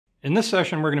In this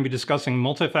session, we're going to be discussing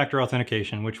multi-factor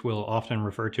authentication, which we'll often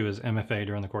refer to as MFA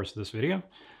during the course of this video.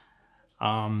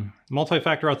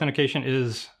 Multi-factor authentication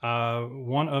is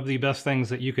one of the best things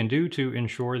that you can do to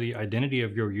ensure the identity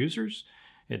of your users.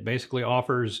 It basically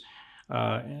offers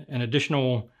an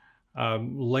additional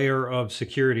layer of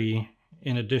security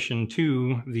in addition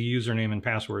to the username and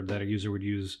password that a user would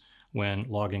use when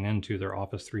logging into their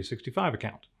Office 365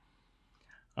 account.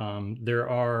 There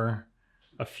are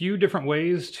a few different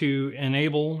ways to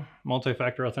enable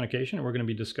multi-factor authentication, and we're going to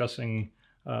be discussing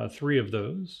 3 of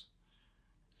those.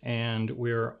 And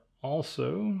we're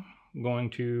also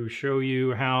going to show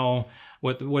you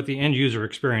what the end user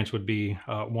experience would be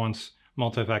once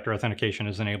multi-factor authentication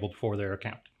is enabled for their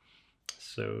account.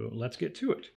 So let's get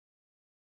to it.